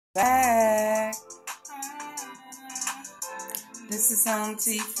Back. This is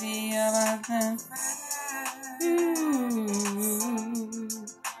AunTeaFee about them.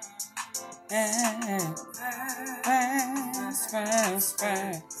 Fast.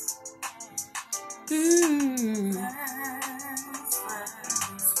 Who?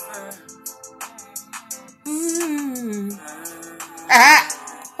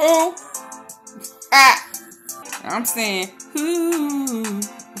 I'm saying, who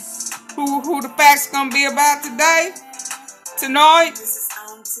the facts gonna be about today? Tonight?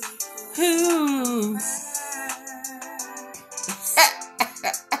 Who?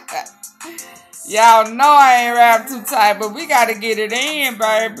 Y'all know I ain't rap too tight, but we gotta get it in,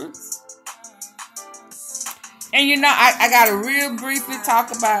 baby. And you know, I gotta real briefly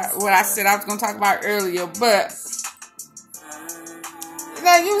talk about what I said I was gonna talk about earlier, but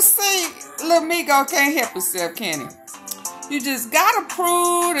now you see, little Migo can't help himself, can he? You just gotta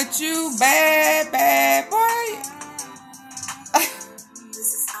prove that you bad boy.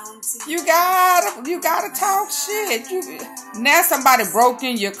 You gotta talk shit. Now somebody broke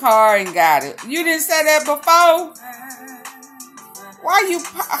in your car and got it. You didn't say that before. Why you?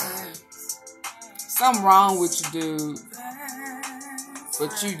 Something wrong with you, dude.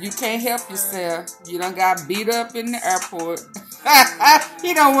 But you can't help yourself. You done got beat up in the airport.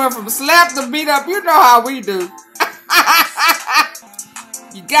 He done went from slap to beat up. You know how we do.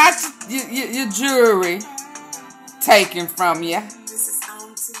 You got your jewelry taken from you.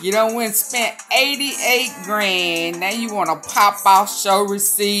 You done went and spent 88 grand. Now you want to pop off, show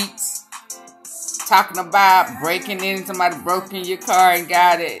receipts. Talking about breaking in. Somebody broke in your car and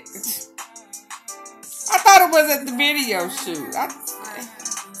got it. I thought it was at the video shoot.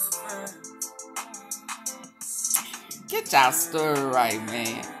 Get y'all story right,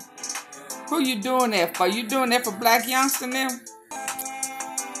 man. Who you doing that for? You doing that for Black Youngster now?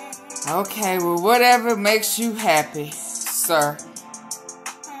 Okay, well, whatever makes you happy, sir.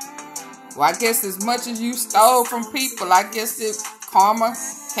 Well, I guess as much as you stole from people, I guess it karma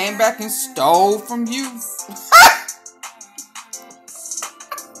came back and stole from you.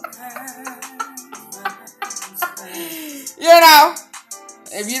 You know,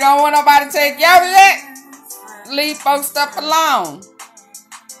 if you don't want nobody to take care of it, leave folks stuff alone.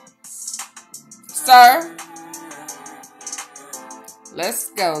 Sir, let's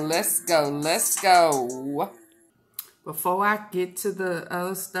go. Before I get to the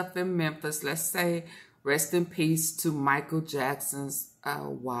other stuff in Memphis, let's say rest in peace to Michael Jackson's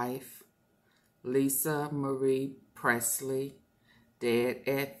wife, Lisa Marie Presley, dead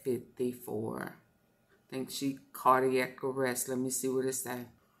at 54. I think she cardiac arrest. Let me see what it say.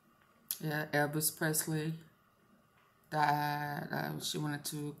 Yeah, Elvis Presley died. She went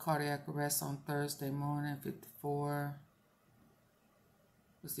into cardiac arrest on Thursday morning, 54.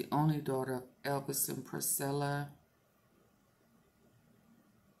 Was the only daughter of Elvis and Priscilla.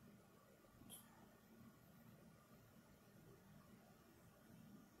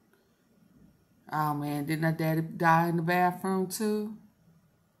 Oh man, didn't her daddy die in the bathroom too?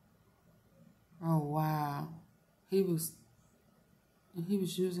 Oh wow. He was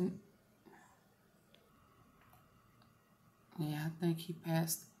using, yeah, I think he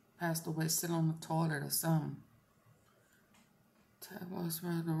passed away sitting on the toilet or something. Was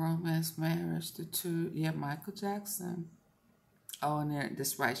rather a romance marriage to two, yeah, Michael Jackson. Oh, and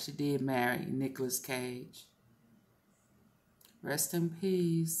that's right, she did marry Nicolas Cage. Rest in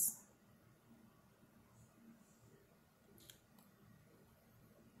peace.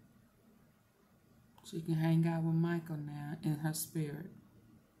 She can hang out with Michael now in her spirit.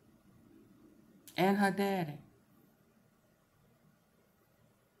 And her daddy.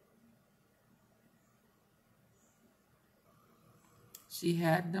 She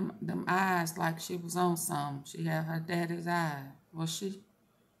had them eyes like she was on something. She had her daddy's eyes. Well,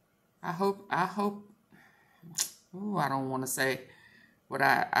 I hope, ooh, I don't want to say what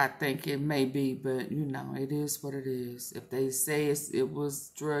I think it may be, but you know, it is what it is. If they say it was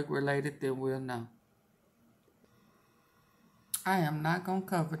drug related, then we'll know. I am not going to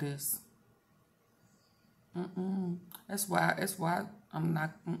cover this. That's why I'm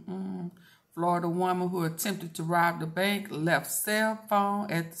not, Florida woman who attempted to rob the bank left cell phone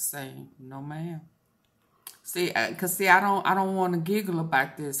at the scene. No, ma'am. See, I don't want to giggle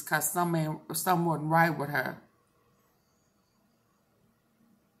about this because something wasn't right with her.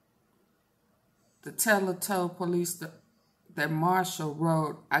 The teller told police that Marshall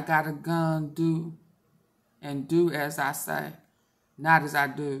wrote, "I got a gun, do as I say, not as I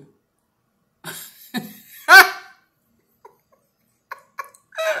do."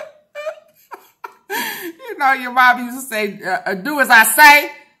 You know, your mom used to say, "Do as I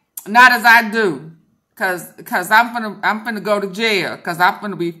say, Not as I do. Cause I'm finna go to jail. Cause I'm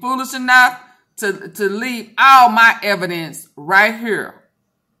finna be foolish enough to leave all my evidence right here.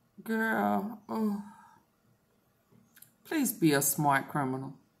 Girl, oh, please be a smart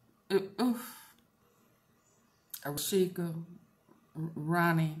criminal. Rashika,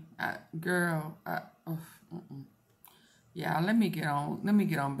 Ronnie, girl, yeah. Let me get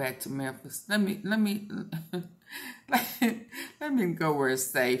on back to Memphis. Let me let me go where it's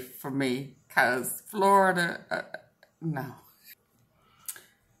safe for me. Cause Florida, no.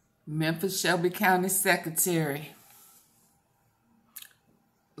 Memphis Shelby County Secretary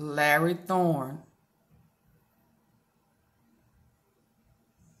Larry Thorne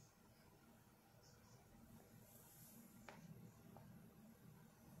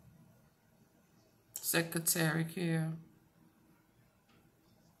Secretary here.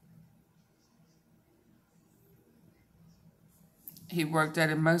 He worked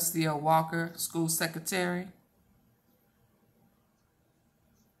at Mercia Walker School Secretary.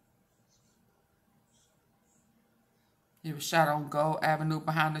 He was shot on Gold Avenue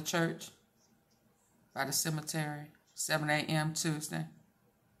behind the church by the cemetery, 7 a.m. Tuesday.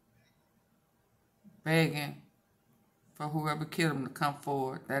 Begging for whoever killed him to come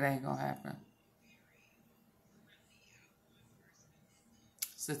forward. That ain't gonna happen.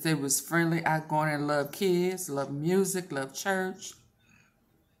 Since they was friendly, outgoing, and loved kids, loved music, loved church.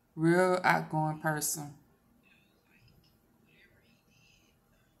 Real outgoing person.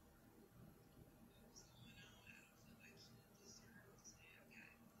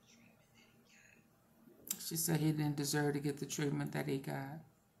 She said he didn't deserve to get the treatment that he got.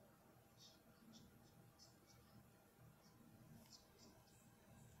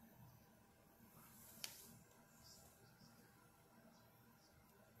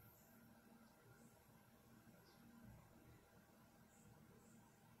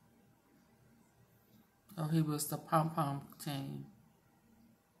 Oh, he was the pom-pom team.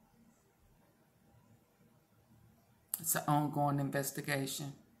 It's an ongoing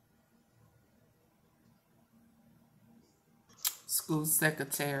investigation. School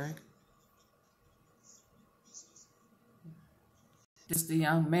secretary. Just the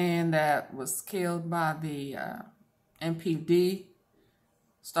young man that was killed by the MPD.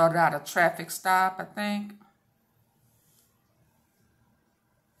 Started out a traffic stop, I think.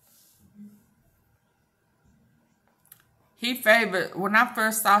 He favored, when I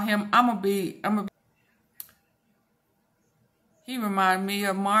first saw him, he reminded me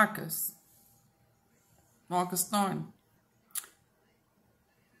of Marcus Thornton.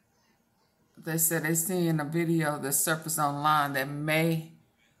 They said they seen a video that surfaced online that may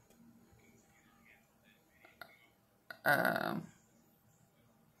have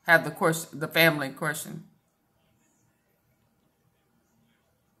the family question.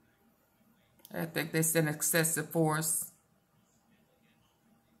 I think they said excessive force.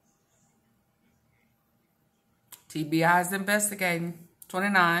 TBI is investigating.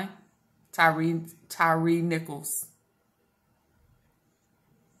 29, Tyree Nichols.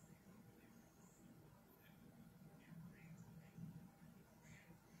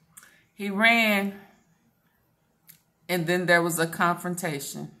 He ran, and then there was a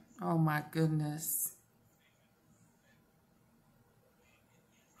confrontation. Oh my goodness.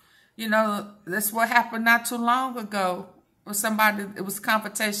 You know, that's what happened not too long ago. It was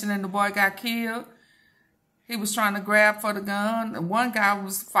confrontation and the boy got killed. He was trying to grab for the gun. And one guy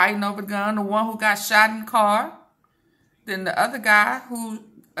was fighting over the gun. The one who got shot in the car. Then the other guy who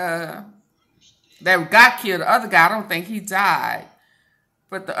that got killed, the other guy, I don't think he died.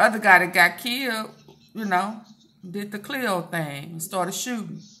 But the other guy that got killed, you know, did the Cleo thing and started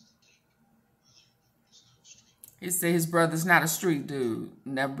shooting. He said his brother's not a street dude.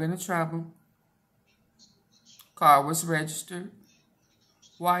 Never been in trouble. Car was registered.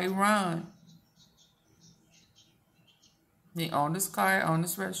 Why he run? He owned his car, owned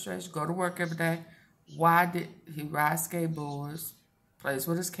his registration, go to work every day. Why did he ride skateboards, plays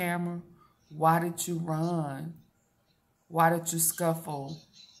with his camera? Why did you run? Why did you scuffle?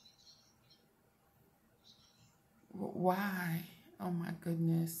 Why? Oh my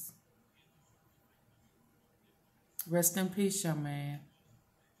goodness. Rest in peace, young man.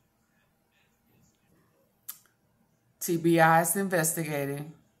 TBI is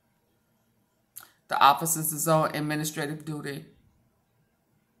investigating. The officers is on administrative duty.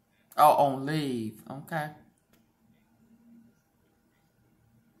 Oh, on leave. Okay.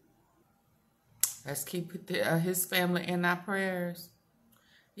 Let's keep his family in our prayers.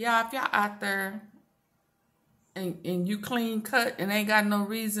 Yeah, if y'all out there and you clean cut and ain't got no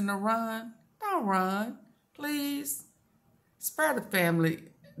reason to run, don't run. Please. Spare the family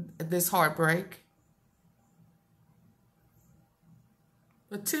this heartbreak.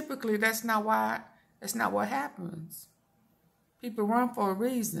 But typically, that's not what happens. People run for a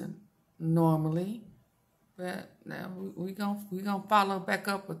reason, normally. But now we gonna follow back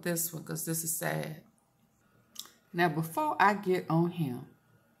up with this one because this is sad. Now, before I get on him,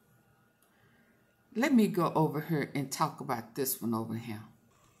 let me go over here and talk about this one over here.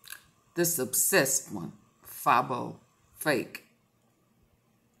 This obsessed one, Fabo, fake.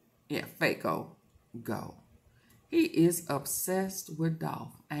 Yeah, Fako, go. He is obsessed with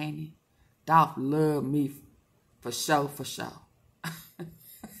Dolph, ain't he? Dolph love me for sure, for sure.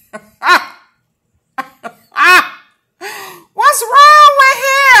 What's wrong with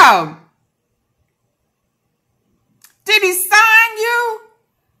him? Did he sign you?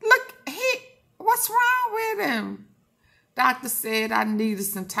 Look, what's wrong with him? Doctor said I needed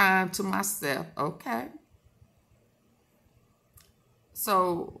some time to myself. Okay.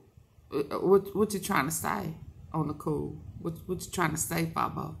 So, what you trying to say on the cool? What you trying to say,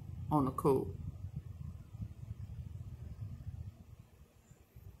 Fabo, on the cool?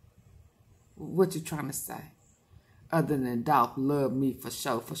 What you trying to say? Other than Dolph love me for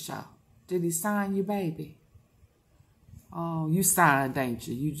sure, for sure. Did he sign you, baby? Oh, you signed, ain't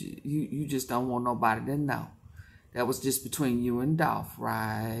you? You just don't want nobody to know. That was just between you and Dolph,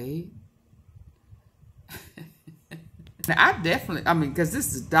 right? Now, I mean, because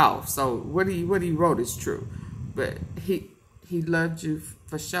this is Dolph, so what he wrote is true. But he loved you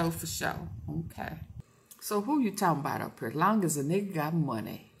for sure, for sure. Okay. So who you talking about up here? Long as a nigga got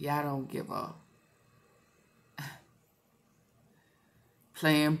money, y'all don't give up.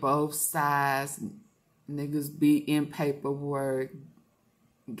 Playing both sides, niggas be in paperwork,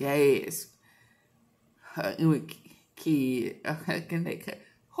 gas, with kid.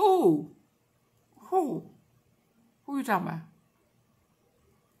 Who you talking about?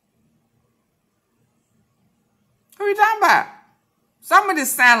 Who you talking about? Some of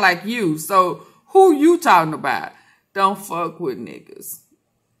this sound like you, so who you talking about? Don't fuck with niggas.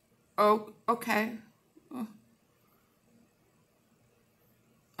 Oh, okay.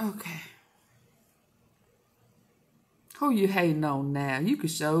 Okay. Who you hating on now? You can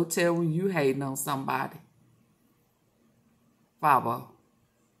sure tell when you hating on somebody. Fabo.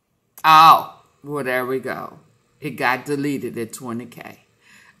 Oh, well, there we go. It got deleted at 20K.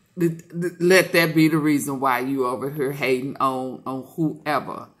 Let that be the reason why you over here hating on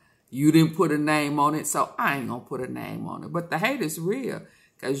whoever. You didn't put a name on it, so I ain't gonna put a name on it. But the hate is real,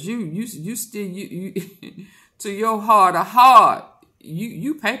 cause you still you to your heart of heart,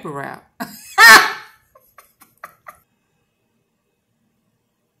 you paper route.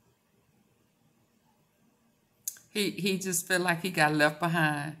 He just felt like he got left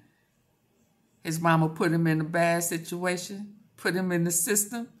behind. His mama put him in a bad situation, put him in the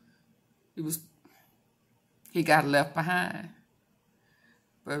system. He got left behind.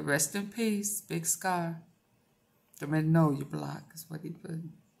 But rest in peace, big scar. The man know you block is what he put.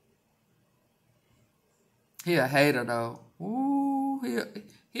 He a hater though. Ooh,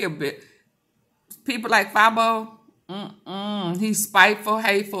 he a bit. People like Fabo, he's spiteful,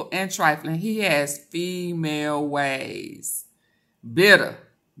 hateful, and trifling. He has female ways. Bitter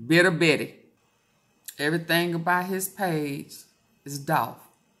Betty. Everything about his page is Dolph.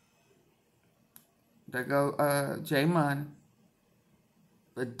 There go J Money.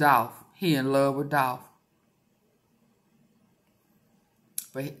 But Dolph, he in love with Dolph.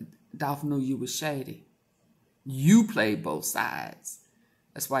 But Dolph knew you was shady. You played both sides.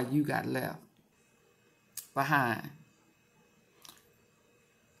 That's why you got left behind.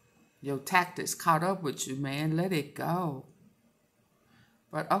 Your tactics caught up with you, man. Let it go.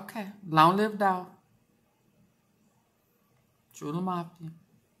 But okay, long live Dolph. True Mafia.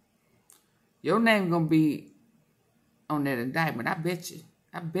 Your name gonna be on that indictment. I bet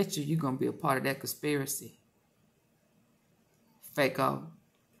you you're gonna be a part of that conspiracy. Fako.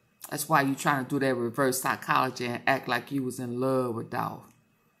 That's why you trying to do that reverse psychology and act like you was in love with Dolph.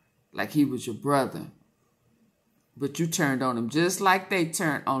 Like he was your brother. But you turned on him just like they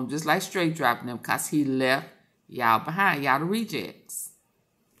turned on him, just like straight dropping him, because he left y'all behind, y'all the rejects.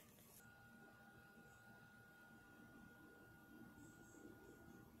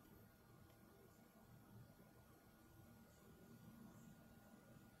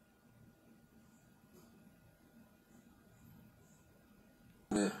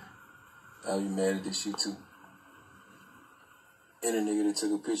 Yeah, I'll be mad at this shit too. And the nigga that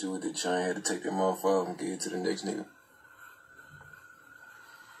took a picture with the chain had to take that motherfucker and give it to the next nigga.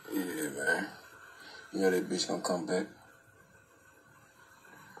 Yeah, man. You know that bitch gonna come back.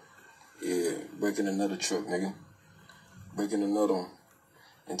 Yeah, breaking another truck, nigga. Breaking another one.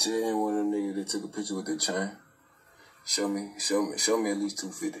 And tell any one of them niggas that took a picture with their chain. Show me at least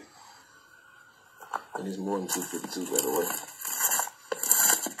 250. And it's more than 252, by the way.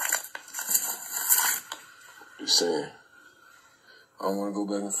 Just saying. I don't want to go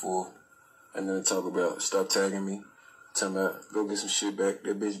back and forth and then talk about stop tagging me. Tell me go get some shit back.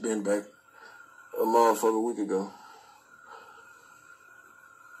 That bitch been back a motherfucking week ago.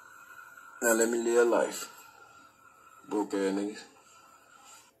 Now let me live life. Broke ass niggas.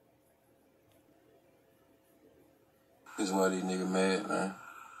 This is why these niggas mad, man.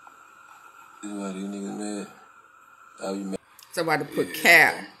 This is why these niggas mad. How you mad? Somebody put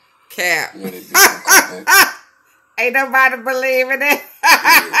cap. Yeah, that bitch gonna come back. Ain't nobody believing it.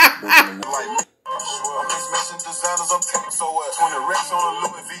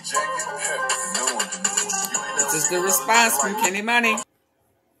 This is the response from Kenny Money.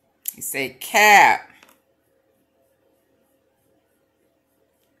 He said cap.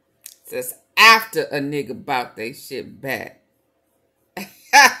 Says after a nigga bought they shit back.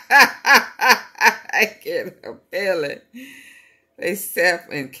 I get a feeling. They self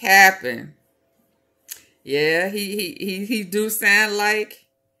and capping. Yeah, he do sound like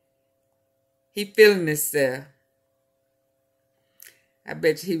he feeling himself. I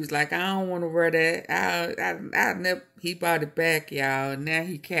bet you he was like, I don't want to wear that. I never. He bought it back, y'all. Now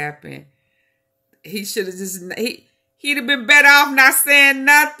he capping. He should have just he'd have been better off not saying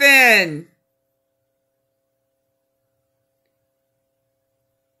nothing.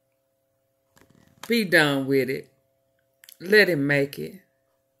 Be done with it. Let him make it.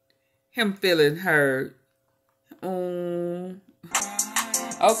 Him feeling hurt.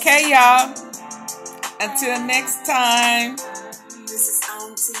 Okay, y'all. Until next time. This is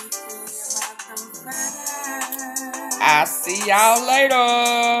AunTeaFee. I'll see y'all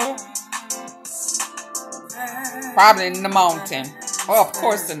later. Probably in the morning. Oh, of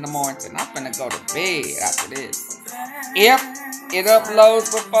course in the morning. I'm finna go to bed after this. If it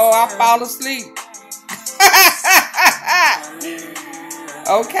uploads before I fall asleep.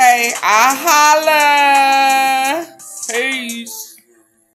 Okay, I holla. Peace.